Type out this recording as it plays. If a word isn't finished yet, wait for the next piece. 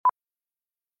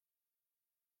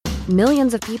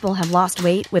Millions of people have lost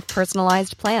weight with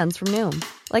personalized plans from Noom.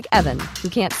 Like Evan, who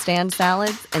can't stand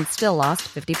salads and still lost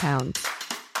 50 pounds.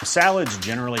 Salads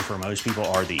generally for most people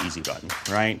are the easy button,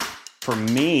 right? For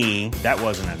me, that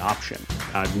wasn't an option.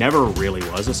 I never really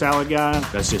was a salad guy.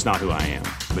 That's just not who I am.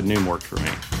 But Noom worked for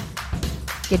me.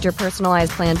 Get your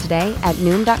personalized plan today at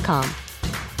Noom.com.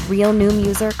 Real Noom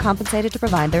user compensated to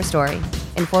provide their story.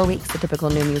 In 4 weeks, the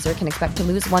typical Noom user can expect to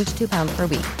lose 1 to 2 pounds per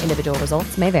week. Individual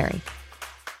results may vary.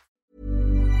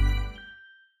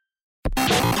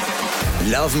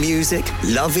 Love music?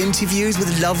 Love interviews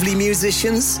with lovely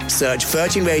musicians? Search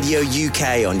Virgin Radio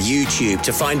UK on YouTube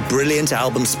to find brilliant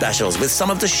album specials with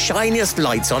some of the shiniest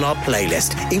lights on our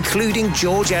playlist, including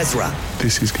George Ezra.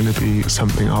 This is going to be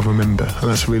something I'll remember, and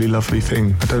that's a really lovely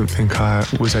thing. I don't think I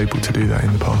was able to do that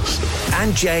in the past.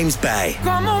 And James Bay.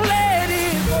 Come on, let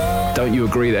it go. Don't you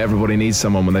agree that everybody needs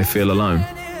someone when they feel alone?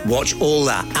 Watch all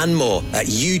that and more at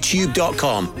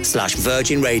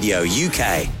youtube.com/Virgin Radio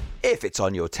UK. If it's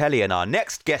on your telly and our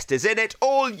next guest is in it,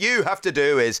 all you have to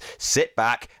do is sit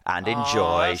back and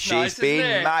enjoy. She's nice,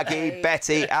 been Maggie,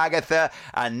 Betty, Agatha,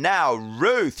 and now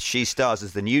Ruth. She stars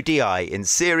as the new DI in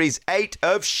Series 8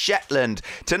 of Shetland.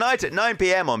 Tonight at 9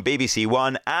 p.m. on BBC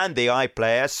One and the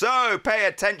iPlayer. So pay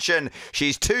attention.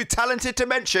 She's too talented to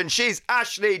mention. She's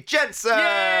Ashley Jensen.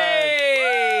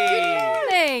 Yay! Good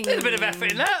morning. There's a bit of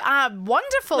effort in that.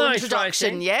 Wonderful Nice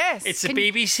introduction, writing. yes. It's a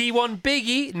BBC One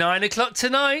biggie, 9 o'clock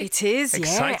tonight. It is,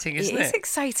 Exciting, isn't It it? is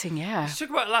exciting, yeah. Let's talk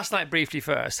about last night briefly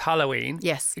first, Halloween.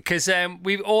 Yes. Because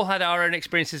we've all had our own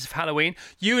experiences of Halloween.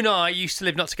 You and I used to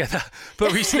live not together,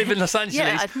 but we used to live in Los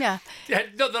Angeles. Yeah.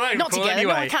 Not that I Not recall together,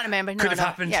 anyway. no, I can't remember. Could have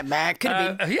happened. Yeah, man, could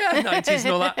have been. Yeah, 90s and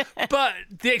all that. But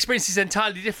the experience is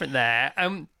entirely different there.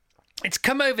 It's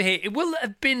come over here. It will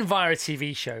have been via a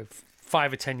TV show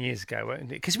 5 or 10 years ago, won't it?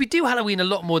 Because we do Halloween a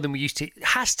lot more than we used to. It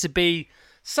has to be...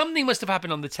 Something must have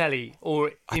happened on the telly or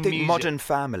in I think music. Modern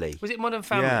Family. Was it Modern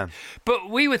Family? Yeah. But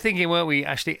we were thinking, weren't we,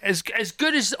 Ashley, as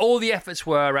good as all the efforts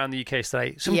were around the UK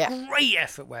today, some great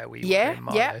effort where we were in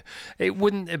Marlow. It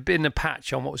wouldn't have been a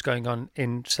patch on what was going on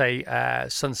in, say,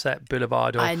 Sunset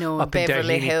Boulevard or up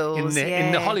Beverly in Hills.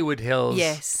 In the Hollywood Hills.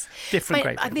 Yes. Different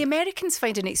great The Americans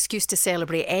find an excuse to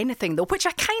celebrate anything, though, which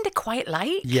I kind of quite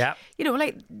like. Yeah. You know,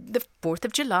 like the 4th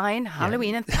of July and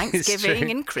Halloween and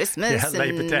Thanksgiving and Christmas and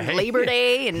Labor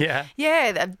Day. And I'm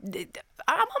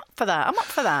up for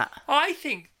that. I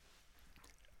think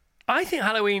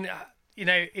Halloween,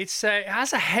 it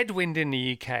has a headwind in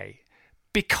the UK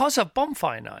because of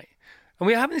Bonfire Night. And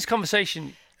we were having this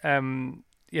conversation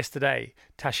yesterday,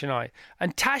 Tash and I.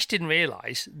 And Tash didn't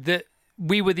realise that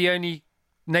we were the only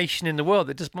nation in the world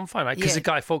that does Bonfire Night because of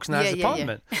Guy Fawkes and has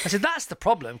Parliament. I said, that's the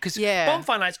problem because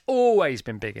Bonfire Night's always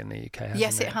been big in the UK, hasn't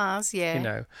Yes, it? it has, yeah. You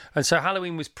know, and so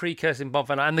Halloween was precursing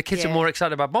Bonfire Night and the kids are more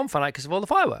excited about Bonfire Night because of all the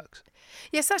fireworks.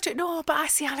 Yes, that's true. No, but I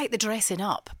like the dressing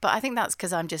up. But I think that's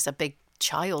because I'm just a big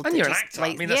child. And you're an actor.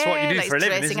 I mean, that's what you do for a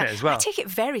living, isn't it, as well? I take it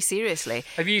very seriously.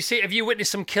 Have you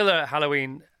witnessed some killer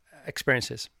Halloween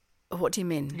experiences? What do you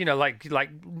mean? You know, like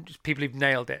people who've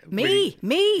nailed it. Me,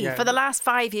 for the last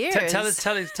 5 years. Tell us,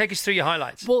 take us through your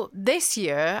highlights. Well, this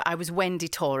year I was Wendy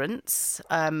Torrance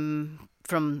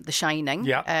from The Shining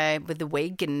with the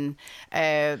wig, and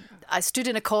I stood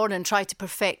in a corner and tried to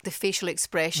perfect the facial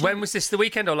expression. When was this, the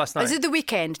weekend or last night? Was it the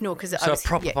weekend? No, because a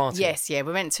proper party? Yes, we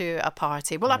went to a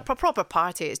party. Well, a proper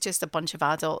party. It's just a bunch of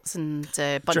adults and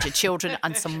a bunch of children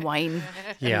and some wine,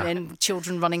 and then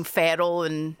children running feral,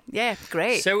 and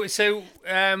great. So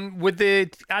were the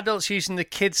adults using the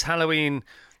kids' Halloween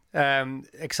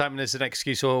excitement as an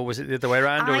excuse, or was it the other way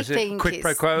around, or was it quid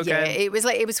pro quo again? Yeah, it was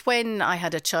when I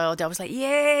had a child. I was like,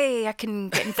 yay, I can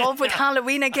get involved with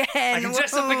Halloween again. I can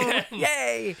dress up again.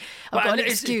 Yay! I've got an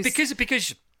excuse.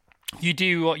 Because you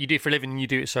do what you do for a living and you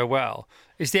do it so well.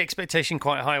 Is the expectation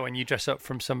quite high when you dress up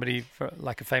from somebody for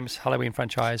like a famous Halloween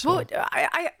franchise? Well,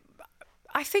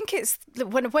 I think it's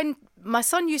when my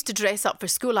son used to dress up for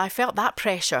school, I felt that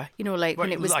pressure,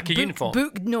 when it was like a uniform.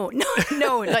 No,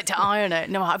 like to iron it.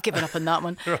 No, I've given up on that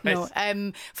one. Right. No,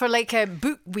 for like a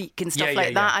book week and stuff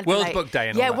like that. I'd World Book Day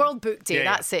and all that. World Book Day.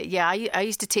 That's it. Yeah, I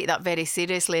used to take that very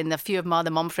seriously, and a few of my other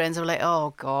mum friends were like,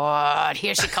 "Oh God,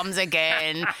 here she comes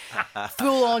again,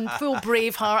 full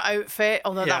Braveheart outfit."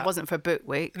 Although that wasn't for book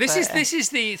week. This is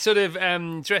the sort of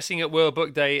dressing at World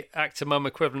Book Day actor mum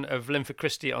equivalent of Linford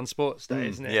Christie on Sports Day,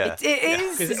 isn't it? Yeah,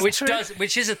 it is.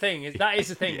 Which is a thing. That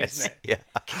is a thing, isn't it? Yeah.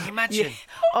 Can you imagine? Yeah.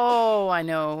 Oh, I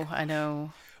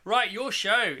know. Right, your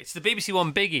show. It's the BBC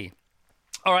One biggie.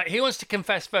 All right, who wants to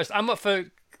confess first? I'm up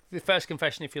for the first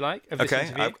confession, if you like. Of this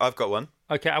interview. I've got one.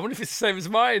 Okay, I wonder if it's the same as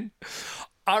mine.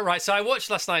 All right, so I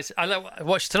watched I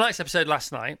watched tonight's episode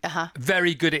last night.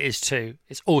 Very good it is too.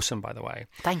 It's awesome, by the way.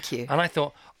 Thank you. And I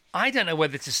thought, I don't know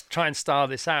whether to try and style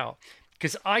this out,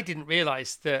 because I didn't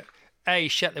realise that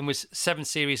Shetland was 7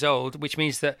 series old, which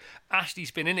means that Ashley's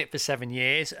been in it for 7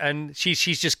 years, and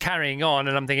she's just carrying on.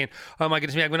 And I'm thinking, oh my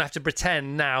goodness me, I'm going to have to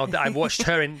pretend now that I've watched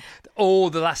her in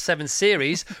all the last 7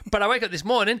 series. But I wake up this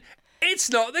morning.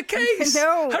 It's not the case.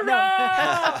 No.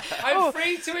 Hurrah! I'm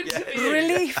free to interview.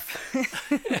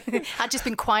 Relief. I've just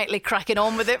been quietly cracking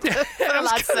on with it for the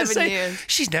last 7 years.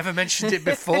 She's never mentioned it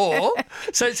before.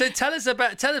 so tell us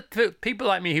people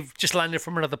like me who've just landed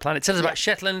from another planet. Tell us about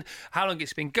Shetland, how long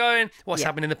it's been going, what's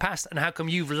happened in the past, and how come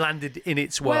you've landed in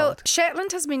its world. Well,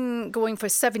 Shetland has been going for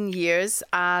 7 years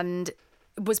and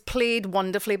was played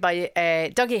wonderfully by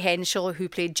Dougie Henschel, who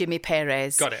played Jimmy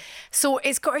Perez. Got it. So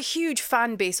it's got a huge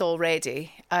fan base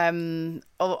already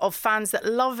of fans that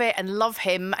love it and love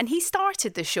him. And he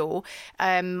started the show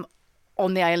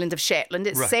on the island of Shetland.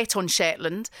 It's set on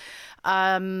Shetland.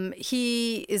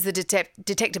 He is the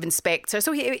detective inspector,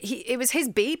 so it was his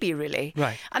baby, really.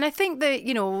 Right. And I think that,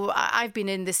 I've been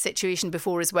in this situation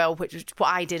before as well, which is what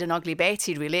I did in Ugly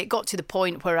Betty, really. It got to the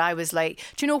point where I was like,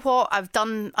 do you know what? I've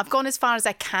gone as far as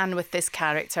I can with this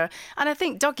character. And I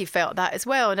think Dougie felt that as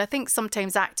well. And I think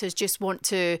sometimes actors just want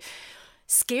to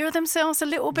scare themselves a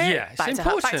little bit. Yeah, it's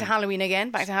important. Back to Halloween again,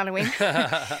 back to Halloween.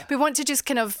 We want to just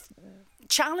kind of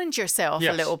challenge yourself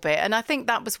a little bit, and I think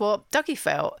that was what Dougie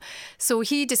felt. So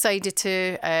he decided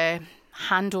to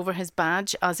hand over his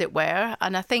badge, as it were.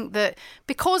 And I think that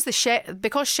because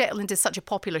Shetland is such a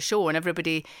popular show and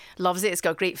everybody loves it, it's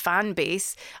got a great fan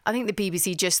base, I think the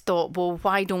BBC just thought, well,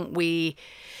 why don't we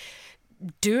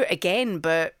do it again,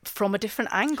 but from a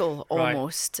different angle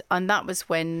almost. Right. And that was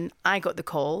when I got the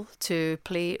call to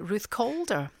play Ruth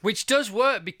Calder, which does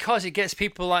work because it gets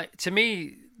people like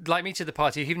me to the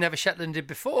party who've never Shetlanded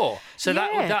before. So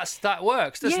that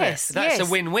works, doesn't it? That's a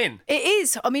win-win. It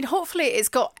is. I mean, hopefully it's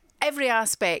got every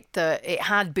aspect that it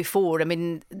had before. I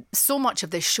mean, so much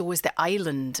of this show is the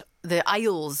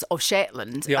Isles of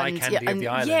Shetland. The eye candy of the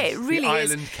islands. Yeah, it really the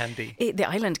is. Island candy. The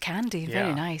island candy,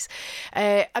 very nice.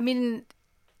 I mean,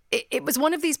 it was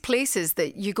one of these places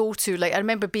that you go to, like I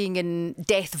remember being in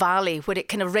Death Valley, where it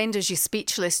kind of renders you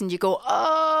speechless and you go,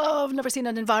 oh, I've never seen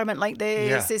an environment like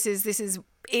this. Yeah. This is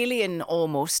alien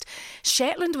almost.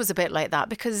 Shetland was a bit like that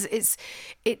because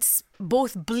it's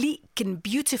both bleak and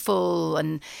beautiful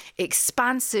and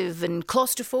expansive and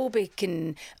claustrophobic,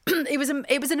 and it was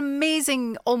an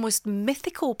amazing, almost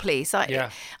mythical place.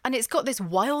 And it's got this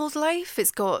wildlife.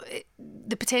 It's got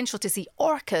the potential to see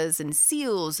orcas and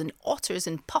seals and otters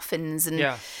and puffins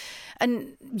and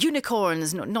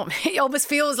unicorns. It almost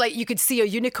feels like you could see a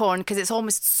unicorn because it's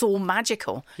almost so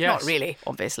magical. Yes. Not really,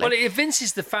 obviously. Well, it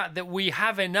evinces the fact that we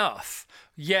have enough,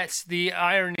 yet the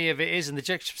irony of it is, and the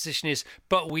juxtaposition is,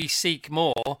 but we seek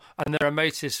more, and there are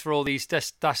motives for all these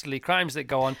dastardly crimes that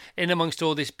go on in amongst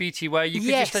all this beauty where you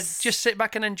could just sit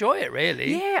back and enjoy it,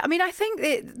 really. Yeah, I mean, I think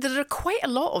that there are quite a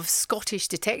lot of Scottish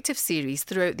detective series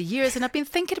throughout the years, and I've been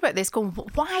thinking about this, going,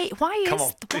 why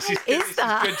is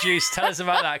that? Good juice. Tell us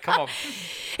about that. Come on.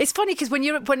 It's funny because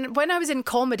when I was in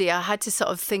comedy, I had to sort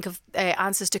of think of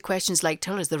answers to questions like,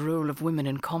 tell us the role of women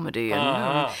in comedy.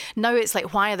 And now it's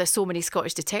like, why are there so many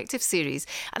Scottish detective series?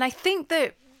 And I think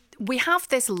that we have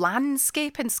this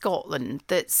landscape in Scotland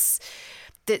that's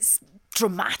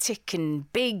dramatic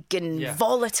and big and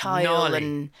volatile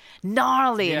and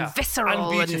gnarly and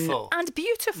visceral and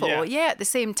beautiful at the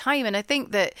same time. And I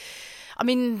think that, I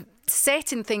mean,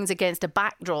 setting things against a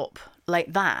backdrop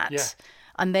like that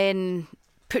and then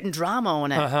putting drama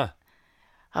on it.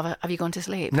 Have you gone to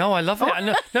sleep? No, I love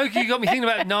it. No, you got me thinking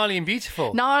about gnarly and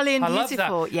beautiful. Gnarly and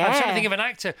beautiful, love that. I'm trying to think of an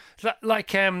actor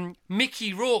like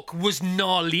Mickey Rourke was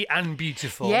gnarly and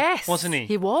beautiful. Yes, wasn't he?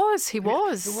 He was.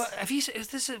 Have you? Is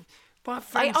this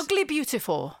Ugly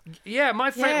Beautiful? Yeah,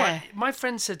 my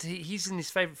friend said he's in his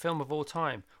favourite film of all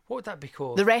time. What would that be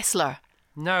called? The Wrestler.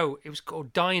 No, it was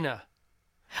called Diner.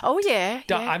 Oh yeah.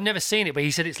 I've never seen it, but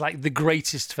he said it's like the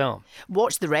greatest film.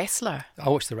 Watch The Wrestler. I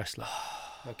watched The Wrestler.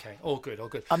 Okay, all good.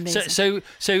 Amazing.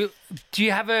 So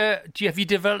have you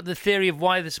developed the theory of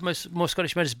why there's more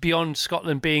Scottish murders beyond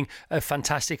Scotland being a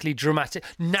fantastically dramatic,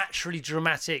 naturally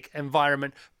dramatic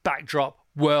environment, backdrop,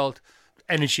 world,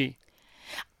 energy?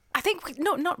 I think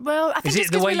not well. I think is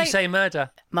it the way you say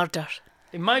murder? Murder.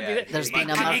 It might be. There's been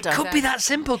a murder. It could be that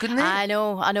simple, couldn't it? I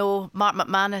know. Mark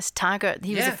McManus, Taggart.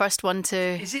 He was the first one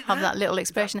to have that little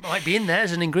expression. That might be in there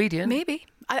as an ingredient. Maybe.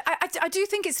 I do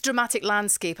think it's a dramatic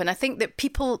landscape, and I think that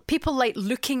people like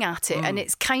looking at it, and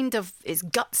it's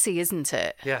gutsy, isn't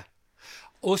it? Yeah.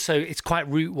 Also, it's quite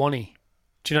Route 1-y.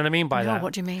 Do you know what I mean by that? No,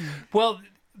 what do you mean? Well,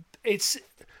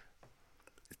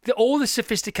 all the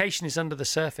sophistication is under the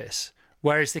surface,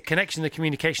 whereas the connection, the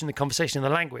communication, the conversation, and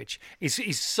the language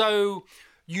is so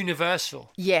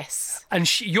universal. Yes.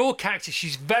 And your character,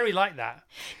 she's very like that.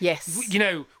 Yes. You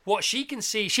know, what she can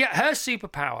see, her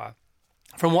superpower,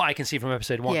 from what I can see from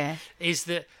episode 1, is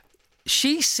that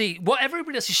she sees what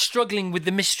everybody else is struggling with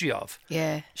the mystery of.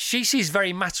 Yeah. She sees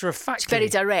very matter-of-factly. Very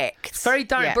direct. Very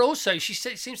direct, but also she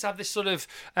seems to have this sort of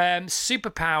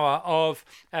superpower of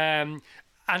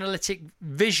analytic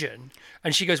vision.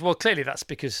 And she goes, well, clearly that's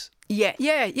because... Yeah.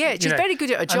 She's very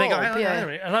good at her job.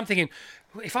 And I'm thinking...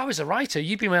 If I was a writer,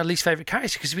 you'd be my least favourite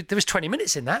character because there was 20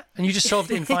 minutes in that and you just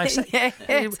solved it in 5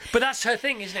 seconds. But that's her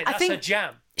thing, isn't it? That's her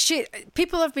jam.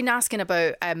 People have been asking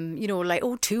about,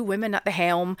 2 women at the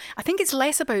helm. I think it's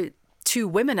less about 2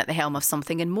 women at the helm of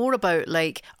something and more about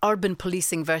like urban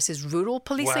policing versus rural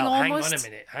policing almost.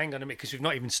 Hang on a minute, because we've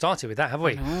not even started with that, have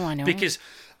we? I know. Because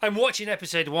I'm watching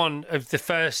episode 1 of the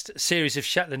first series of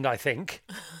Shetland, I think.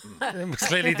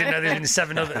 Clearly didn't know there's been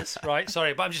 7 others, right?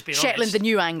 Sorry, but I'm just being honest. Shetland, the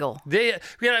new angle. The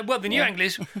new angle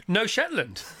is no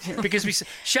Shetland. Because we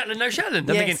Shetland, no Shetland.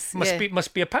 I'm thinking,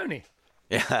 must be a pony.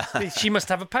 Yeah. She must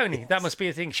have a pony. That must be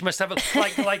a thing. She must have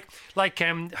like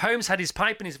Holmes had his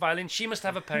pipe and his violin. She must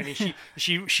have a pony.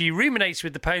 She ruminates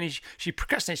with the pony. She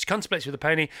procrastinates. She contemplates with the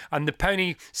pony, and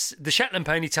the Shetland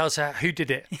pony tells her who did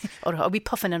it. Or are we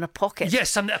puffing in her pocket?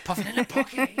 Yes, I'm puffing in her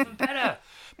pocket. Even better.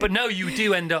 But no, you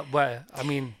do end up where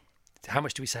how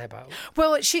much do we say about it?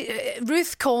 Well,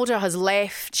 Ruth Calder has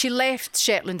left. She left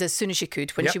Shetland as soon as she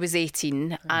could when she was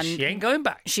 18, and she ain't going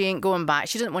back. She ain't going back.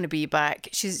 She doesn't want to be back.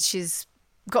 She's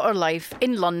got her life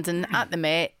in London at the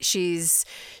Met.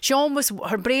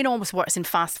 Her brain almost works in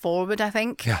fast forward, I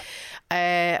think. Yeah.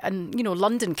 And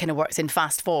London kind of works in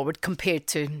fast forward compared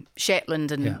to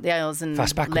Shetland and the Isles and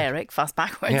Lerwick, fast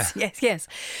backwards. Yeah. Yes.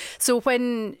 So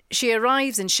when she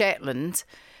arrives in Shetland,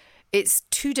 it's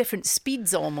 2 different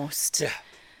speeds almost. Yeah.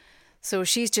 So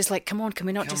she's just like, come on, can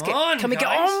we get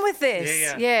on with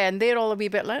this? Yeah, and they're all a wee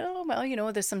bit like, oh,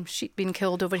 well, there's some sheep being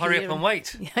killed over here. Hurry up and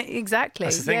wait. Yeah, exactly.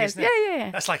 That's the thing, isn't it? Yeah.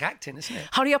 That's like acting, isn't it?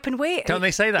 Hurry up and wait. Don't they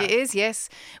say that? It is, yes.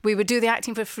 We would do the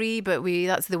acting for free, but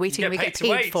that's the waiting we get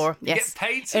paid for. Yes. You get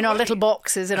paid to in our wait. little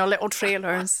boxes, in our little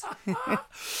trailers.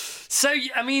 So,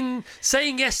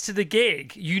 saying yes to the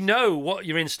gig, you know what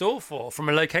you're in store for from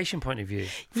a location point of view,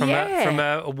 from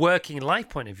a working life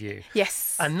point of view.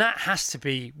 Yes. And that has to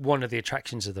be one of the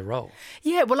attractions of the role.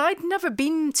 Yeah, well, I'd never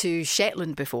been to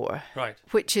Shetland before. Right.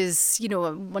 Which is,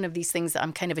 one of these things that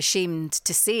I'm kind of ashamed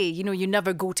to say. You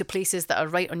never go to places that are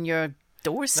right on your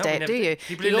doorstep, do you?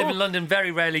 People who live in London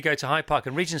very rarely go to Hyde Park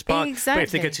and Regent's Park. Exactly. But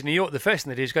if they go to New York, the first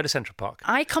thing they do is go to Central Park.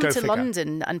 I come to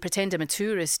London and pretend I'm a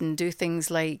tourist and do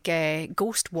things like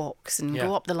ghost walks and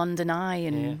go up the London Eye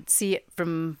and see it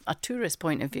from a tourist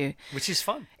point of view. Which is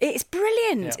fun. It's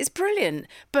brilliant. Yeah. It's brilliant.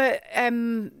 But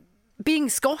being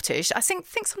Scottish, I think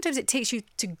sometimes it takes you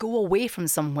to go away from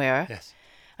somewhere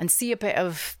and see a bit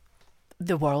of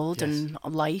the world and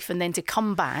life, and then to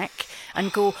come back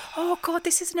and go, oh God,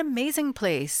 this is an amazing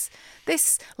place.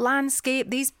 This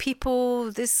landscape, these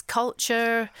people, this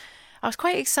culture. I was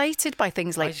quite excited by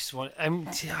things like... did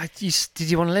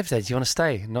you want to live there? Do you want to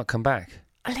stay and not come back?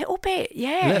 A little bit,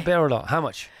 yeah. A little bit or a lot? How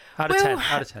much? Out of 10?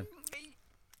 Out of 10?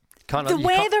 The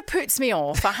weather puts me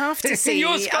off, I have to say.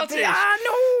 You're Scottish. I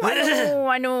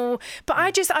know. But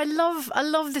I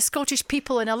love the Scottish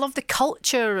people, and I love the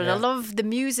culture, and I love the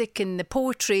music and the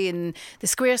poetry and the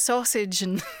square sausage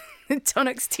and the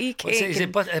Tunnock's tea cake. Is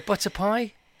it a butter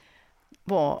pie?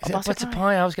 What? Is it a butter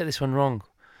pie? I always get this one wrong.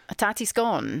 A tatty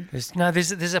scone?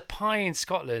 There's a pie in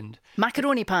Scotland.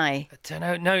 Macaroni pie? I don't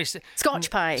know. No, it's Scotch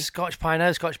pie. Scotch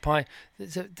pie.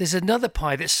 There's another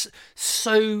pie that's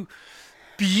so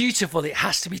beautiful, it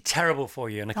has to be terrible for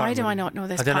you. And I can't Why do remember. I not know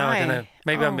this I don't pie? know.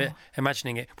 Maybe I'm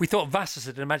imagining it. We thought Vassos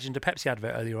had imagined a Pepsi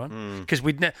advert earlier on because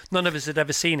none of us had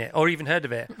ever seen it or even heard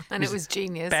of it. And it was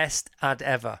genius. Best ad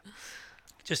ever.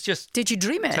 Just Did you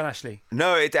dream it? Tell Ashley.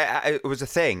 No, it was a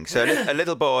thing. So a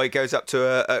little boy goes up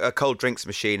to a cold drinks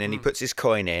machine and he puts his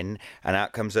coin in, and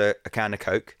out comes a can of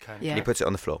Coke, and he puts it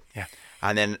on the floor. Yeah.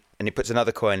 And he puts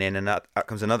another coin in, and out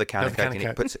comes another can of Coke, and he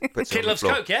puts it Kid on the loves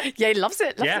floor. Coke, yeah? Yeah, he loves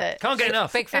it. Can't get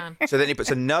enough. Big fan. So then he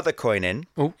puts another coin in,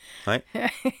 right?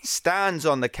 Stands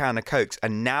on the can of Cokes,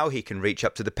 and now he can reach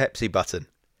up to the Pepsi button.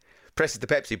 Presses the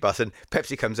Pepsi button,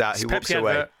 Pepsi comes out, he walks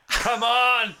away. Advert. Come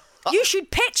on! You should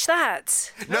pitch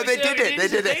that. No, they did it. They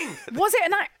did it. Was it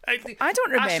an act? I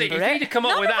don't remember Ashley, it. if he'd have come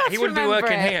up with that, he wouldn't be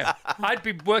working here. I'd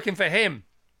be working for him.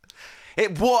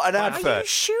 What an advert. Are you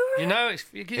sure? It's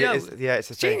a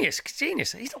It's a thing.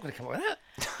 genius. He's not going to come up with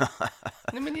that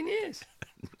in a million years.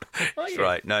 That's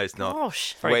right. No, it's not.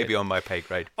 Gosh. Way beyond my pay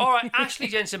grade. All right, Ashley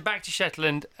Jensen, back to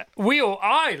Shetland.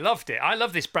 I loved it. I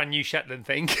love this brand new Shetland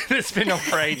thing that's been on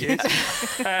for ages.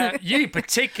 You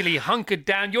particularly hunkered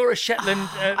down. You're a Shetland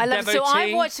I love devotee. So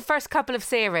I watched the first couple of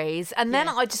series, and then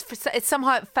it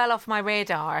somehow fell off my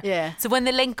radar. Yeah. So when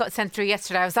the link got sent through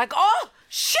yesterday, I was like, oh,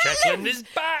 Shetland is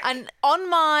back. And on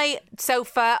my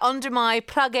sofa, under my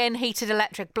plug-in heated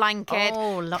electric blanket,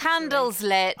 candles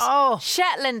lit,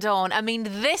 Shetland on. I mean,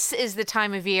 this is the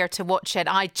time of year to watch it.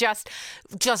 I just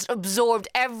absorbed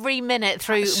every minute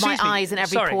through my eyes and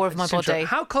every pore of my body.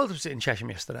 How cold was it in Chesham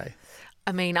yesterday?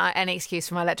 I mean, any excuse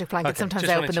for my electric blanket. Okay, Sometimes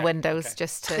just I wanna open the check. windows Okay.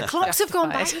 just to. The clocks have gone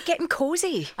justify back. it. You're getting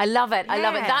cosy. I love it. I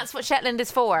love it. Yeah. That's what Shetland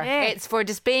is for. Yeah. It's for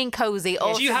just being cosy.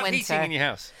 Autumn, Do you have winter. heating in your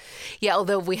house? Yeah,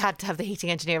 although we had to have the heating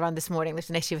engineer around this morning.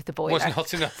 There's an issue with the boiler. Wasn't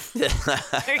hot enough. There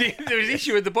was an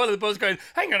issue with the boiler. The boiler's going,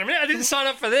 hang on a minute, I didn't sign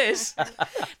up for this.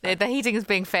 The heating is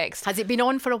being fixed. Has it been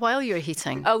on for a while, your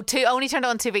heating? Only turned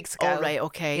on 2 weeks ago. Oh, right,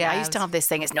 okay. Yeah, I used to have this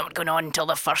thing, it's not going on until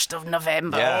the 1st of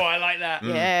November. Yeah. Oh, I like that.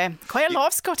 Yeah. Quite a lot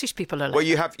of Scottish people are like Well,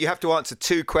 you have to answer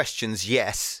 2 questions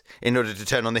yes in order to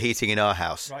turn on the heating in our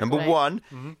house. Number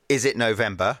 1, is it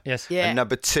November? Yes. Yeah. And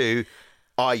number 2,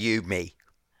 are you me?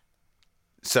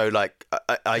 So, like,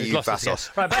 are We've you lost us,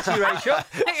 Vassos? yeah. Right, back to you,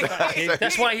 Rachel.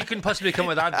 That's why he couldn't possibly come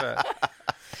with advert.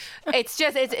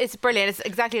 It's brilliant. It's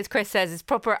exactly as Chris says. It's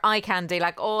proper eye candy,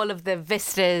 like all of the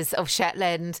vistas of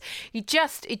Shetland. It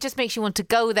just makes you want to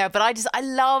go there. But I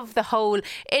love the whole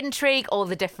intrigue, all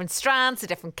the different strands, the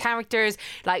different characters.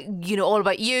 Like, all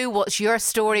about you. What's your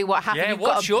story? What happened? Yeah, You've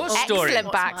what's got your story? Excellent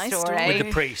What's my backstory story? With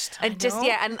the priest.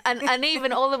 And and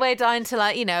even all the way down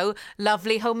to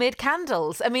lovely homemade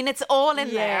candles. I mean, it's all in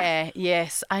there. Yeah,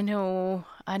 yes, I know.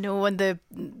 And the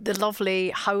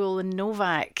lovely Howell and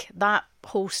Novak, that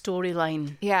whole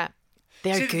storyline. Yeah.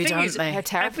 They're See, the good, thing aren't is, they? They're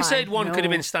terrifying. Episode 1 could have No.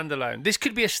 been standalone. This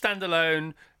could be a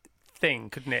standalone thing,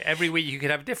 couldn't it? Every week you could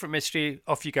have a different mystery,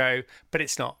 off you go, but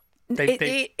it's not.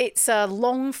 It's a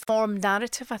long form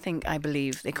narrative, I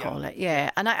believe they call it.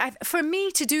 Yeah. And I for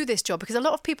me to do this job, because a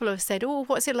lot of people have said, oh,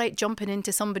 what's it like jumping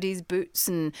into somebody's boots?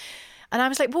 And I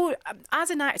was like, well, as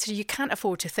an actor, you can't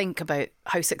afford to think about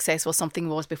how successful something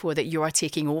was before that you are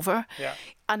taking over. Yeah.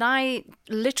 And I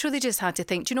literally just had to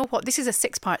think, do you know what? This is a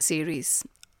 6-part series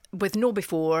with no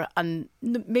before and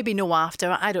maybe no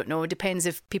after. I don't know. It depends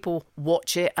if people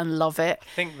watch it and love it.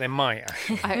 I think they might,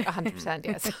 actually. 100%,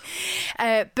 yes.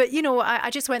 But, I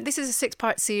just went, this is a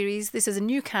 6-part series. This is a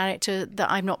new character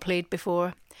that I've not played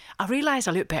before. I realise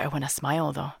I look better when I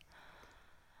smile, though.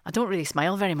 I don't really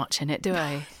smile very much in it, do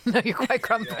I? No, you're quite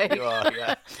grumpy. You are,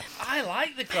 yeah. I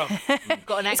like the grump.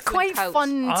 Got an It's excellent quite coat.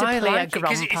 fun to I play like a it 'cause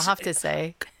grump, I it's- have to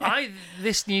say.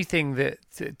 This new thing that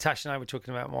Tash and I were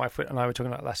talking about, my wife and I were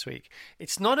talking about last week,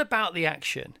 it's not about the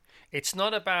action. It's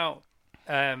not about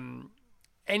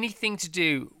anything to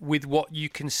do with what you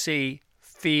can see,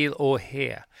 feel or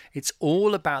hear. It's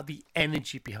all about the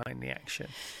energy behind the action.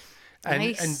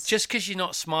 And just because you're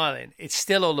not smiling, it's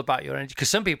still all about your energy. Because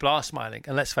some people are smiling,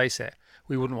 and let's face it,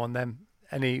 we wouldn't want them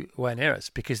anywhere near us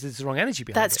because there's the wrong energy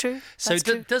behind That's it. true. So That's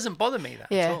true. it doesn't bother me that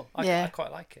Yeah, at all. yeah. I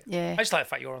quite like it. Yeah. I just like the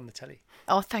fact you're on the telly.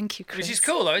 Oh, thank you, Chris. Which is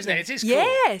cool, though, isn't it? It is cool.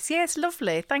 Yes,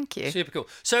 lovely. Thank you. Super cool.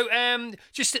 So, I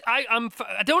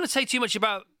don't want to say too much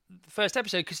about the first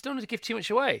episode because I don't want to give too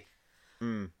much away.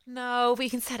 No, but you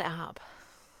can set it up.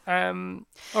 All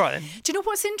right then. Do you know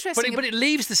what's interesting? But it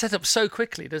leaves the setup so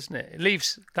quickly, doesn't it? It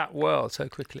leaves that world so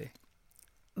quickly.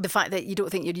 The fact that you don't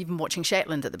think you're even watching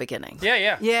Shetland at the beginning.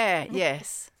 Yeah. Yeah,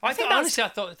 yes. I think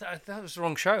thought that was the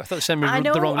wrong show. I thought they sent me I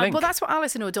know. the wrong link. Well, that's what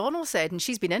Alison O'Donnell said, and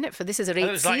she's been in it for this is her 8th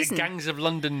it was like season. Gangs of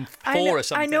London 4 I know, or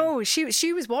something. I know. She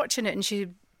was watching it and she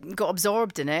got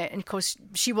absorbed in it, and of course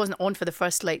she wasn't on for the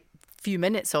first few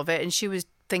minutes of it, and she was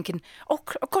thinking, oh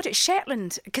God, it's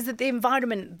Shetland, because the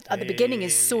environment at the beginning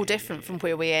is so different from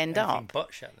where we end Anything up.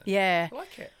 but Shetland. Yeah, I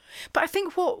like it. but I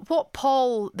think what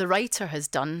Paul, the writer, has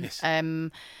done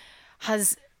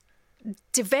has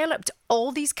developed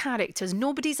all these characters.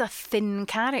 Nobody's a thin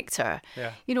character.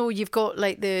 Yeah. You've got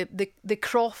like the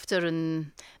crofter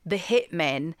and the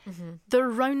hitmen. They're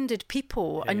rounded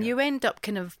people, and you end up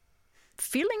kind of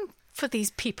feeling for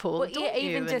these people. Well, don't yeah, you?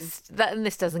 even And- just that, and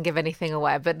this doesn't give anything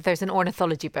away, but there's an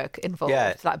ornithology book involved,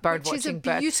 Yeah. like bird Which is a watching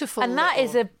book, beautiful and that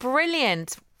is little- a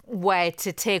brilliant way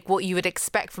to take what you would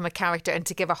expect from a character and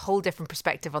to give a whole different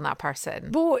perspective on that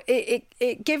person. Well,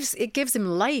 it gives them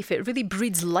life. It really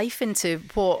breathes life into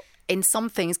what in some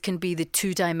things can be the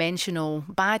 2-dimensional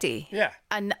baddie. Yeah.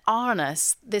 And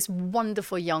Arnis, this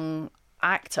wonderful young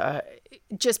actor,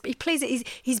 he plays it.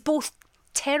 He's both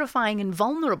terrifying and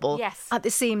vulnerable Yes. at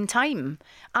the same time.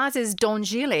 As is Don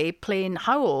Gillet playing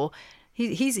Howell.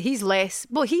 He's less.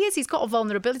 Well, he is. He's got a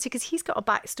vulnerability because he's got a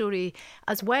backstory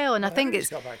as well. And I think it's.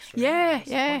 Got a backstory.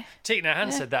 Yeah. Tina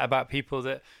Nahan said that about people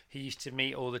that he used to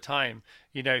meet all the time,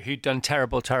 who'd done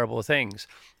terrible, terrible things.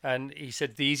 And he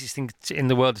said the easiest thing in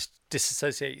the world is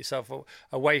disassociate yourself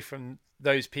away from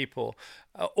those people.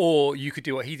 Or you could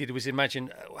do what he did, was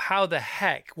imagine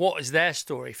what is their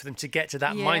story for them to get to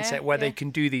that mindset where they can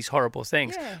do these horrible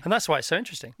things. Yeah. And that's why it's so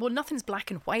interesting. Well, nothing's black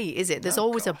and white, is it? There's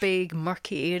always a big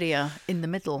murky area in the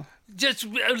middle. Just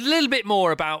a little bit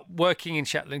more about working in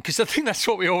Shetland, because I think that's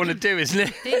what we all want to do, isn't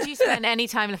it? Did you spend any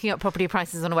time looking up property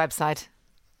prices on a website?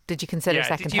 Did you consider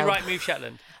second Did you help? right move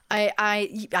Shetland?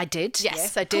 I did.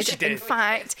 Yes, I did. did. In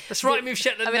fact, that's right move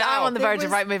Shetland. I mean, now. I'm on the verge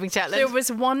of right moving Shetland. There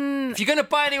was one. If you're going to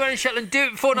buy anywhere in Shetland, do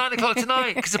it before 9 o'clock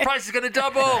tonight, because the price is going to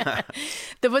double.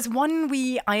 There was one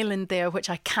wee island there which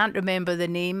I can't remember the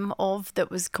name of, that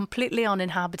was completely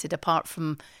uninhabited apart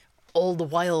from all the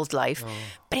wildlife,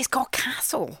 but it's got a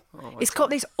castle. It's got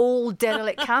this old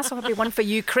derelict castle. That'll be one for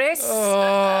you, Chris. Set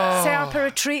up a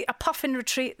retreat, a puffin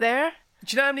retreat there.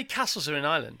 Do you know how many castles are in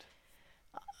Ireland?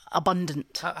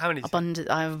 Abundant. How many? Abundant.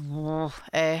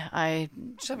 I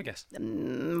just have a guess.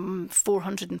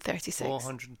 436.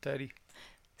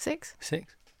 436.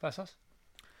 Six. That's us.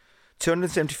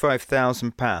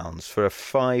 £275,000 for a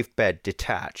 5-bed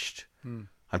detached.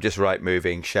 I'm just right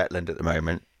moving Shetland at the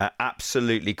moment.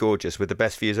 Absolutely gorgeous, with the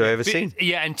best views I've ever seen.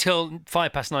 Yeah, until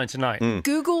 9:05 tonight.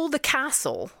 Google the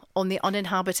castle on the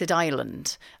uninhabited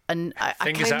island, and that's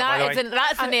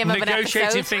the name of an episode.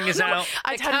 Negotiating fingers out.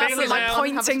 I'd have my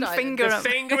pointing finger. The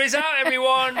finger is out,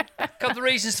 everyone. A couple of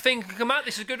reasons the finger can come out.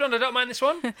 This is a good one. I don't mind this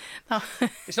one.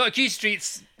 It's not accusatory.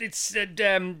 It's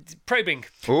probing.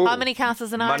 Ooh. How many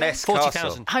castles in Ireland?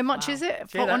 40,000. How much is it?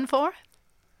 What one for?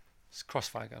 It's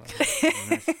crossfire going on.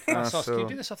 Can you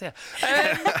do this off the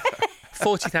air?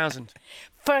 40,000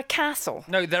 for a castle.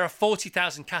 No, there are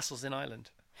 40,000 castles in Ireland.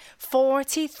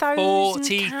 40,000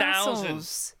 40,000.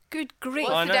 castles. Good grief.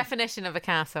 What's the definition of a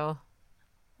castle?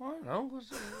 I don't know.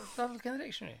 Let's look in the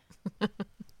dictionary. I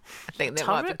think that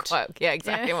might be quite... Yeah,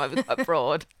 exactly. It might be quite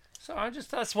broad. So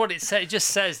that's what it says. It just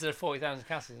says there are 40,000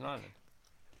 castles in Ireland.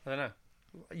 I don't know.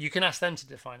 You can ask them to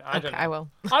define it. I don't know. I will.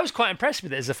 I was quite impressed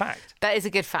with it as a fact. That is a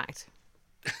good fact.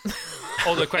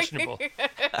 Although questionable.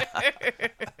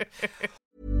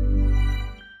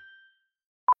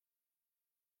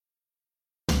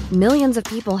 Millions of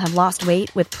people have lost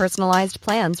weight with personalized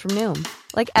plans from Noom.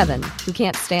 Like Evan, who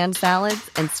can't stand salads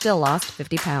and still lost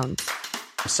 50 pounds.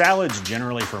 Salads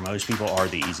generally for most people are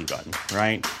the easy button,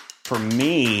 right? For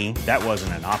me, that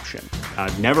wasn't an option.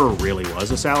 I never really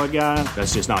was a salad guy.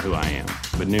 That's just not who I am.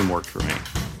 But Noom worked for me.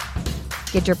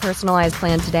 Get your personalized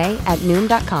plan today at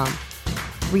Noom.com.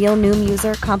 Real Noom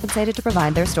user compensated to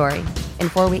provide their story. In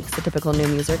 4 weeks, the typical Noom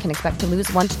user can expect to lose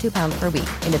 1 to 2 pounds per week.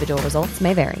 Individual results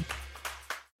may vary.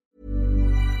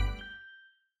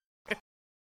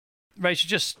 Rachel,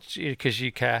 just because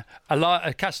you care,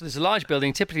 a castle is a large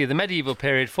building, typically of the medieval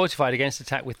period, fortified against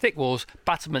attack with thick walls,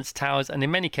 battlements, towers, and in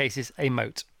many cases, a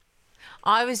moat.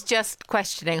 I was just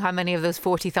questioning how many of those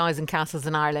 40,000 castles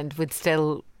in Ireland would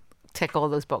still tick all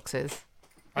those boxes.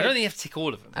 I don't think you have to tick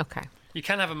all of them. Okay. You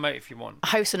can have a moat if you want. A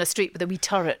house on a street with a wee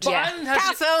turret. But Yeah.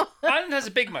 Ireland has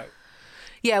a big moat.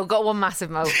 Yeah, we've got one massive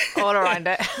moat all around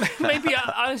it. Maybe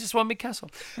Ireland's just one big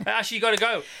castle. Ashley, you got to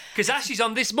go. Because Ashley's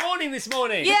on This Morning.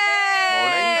 Yay!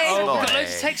 Oh, we've got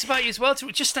loads of texts about you as well.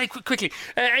 Just stay quickly.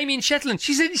 Amy in Shetland.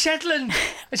 She's in Shetland.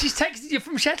 And she's texted you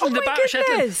from Shetland about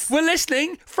Shetland. We're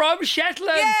listening from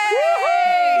Shetland.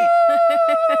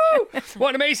 What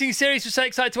an amazing series. We're so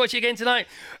excited to watch it again tonight.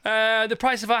 The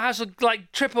price of our house will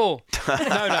triple. No.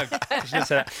 I shouldn't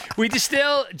say that. We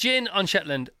distill gin on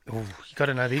Shetland. Oh, you got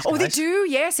to know these guys. Oh, they do.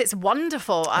 Yes, it's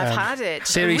wonderful. I've had it.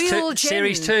 Series Real 2. gin.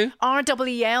 Series 2.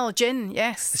 RWEL gin.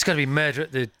 Yes. It's got to be murder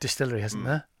at the distillery, hasn't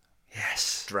there?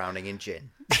 Yes. Drowning in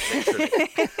gin.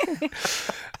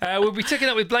 We'll be taking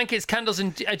up with blankets, candles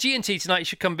and G&T tonight. You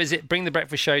should come visit. Bring the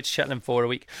breakfast show to Shetland for a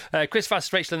week. Chris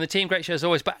Fast, Rachel and the team. Great show as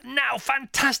always. But now,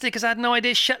 fantastic, because I had no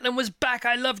idea Shetland was back.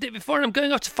 I loved it before and I'm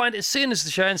going off to find it as soon as the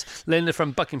show ends. Linda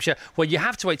from Buckinghamshire. Well, you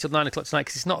have to wait till 9 o'clock tonight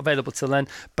because it's not available till then.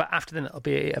 But after then, it'll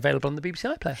be available on the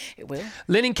BBC iPlayer. It will.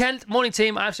 Lynn in Kent, morning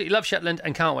team. I absolutely love Shetland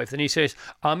and can't wait for the new series.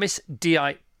 I'll miss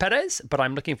D.I. Perez, but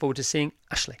I'm looking forward to seeing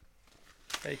Ashley.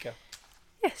 There you go.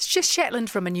 Yes, just Shetland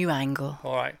from a new angle.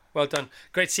 All right, well done.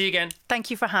 Great to see you again.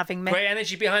 Thank you for having me. Great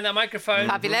energy behind that microphone.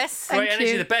 Fabulous. Great Thank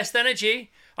energy, you. the best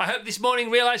energy. I hope this morning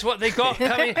realise what they got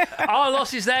coming. Our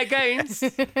losses, their gains.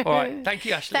 All right, thank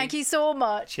you, Ashley. Thank you so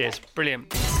much. Cheers,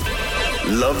 brilliant.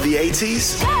 Love the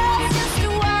 80s?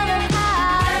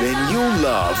 Then you'll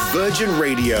love Virgin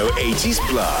Radio 80s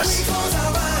Plus.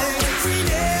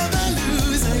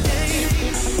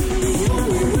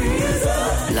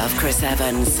 Love Chris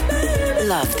Evans.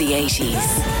 Love the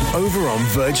 80s. Over on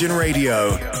Virgin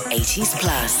Radio. 80s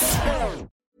Plus.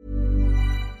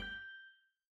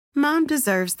 Mom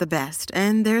deserves the best,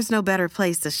 and there's no better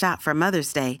place to shop for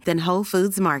Mother's Day than Whole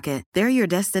Foods Market. They're your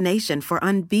destination for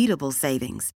unbeatable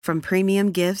savings, from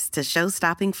premium gifts to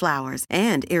show-stopping flowers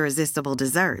and irresistible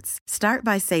desserts. Start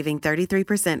by saving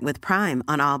 33% with Prime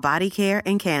on all body care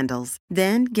and candles.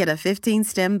 Then get a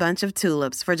 15-stem bunch of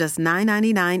tulips for just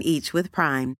 $9.99 each with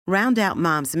Prime. Round out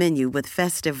Mom's menu with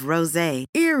festive rosé,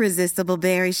 irresistible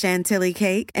berry chantilly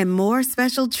cake, and more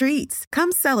special treats.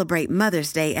 Come celebrate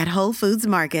Mother's Day at Whole Foods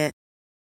Market.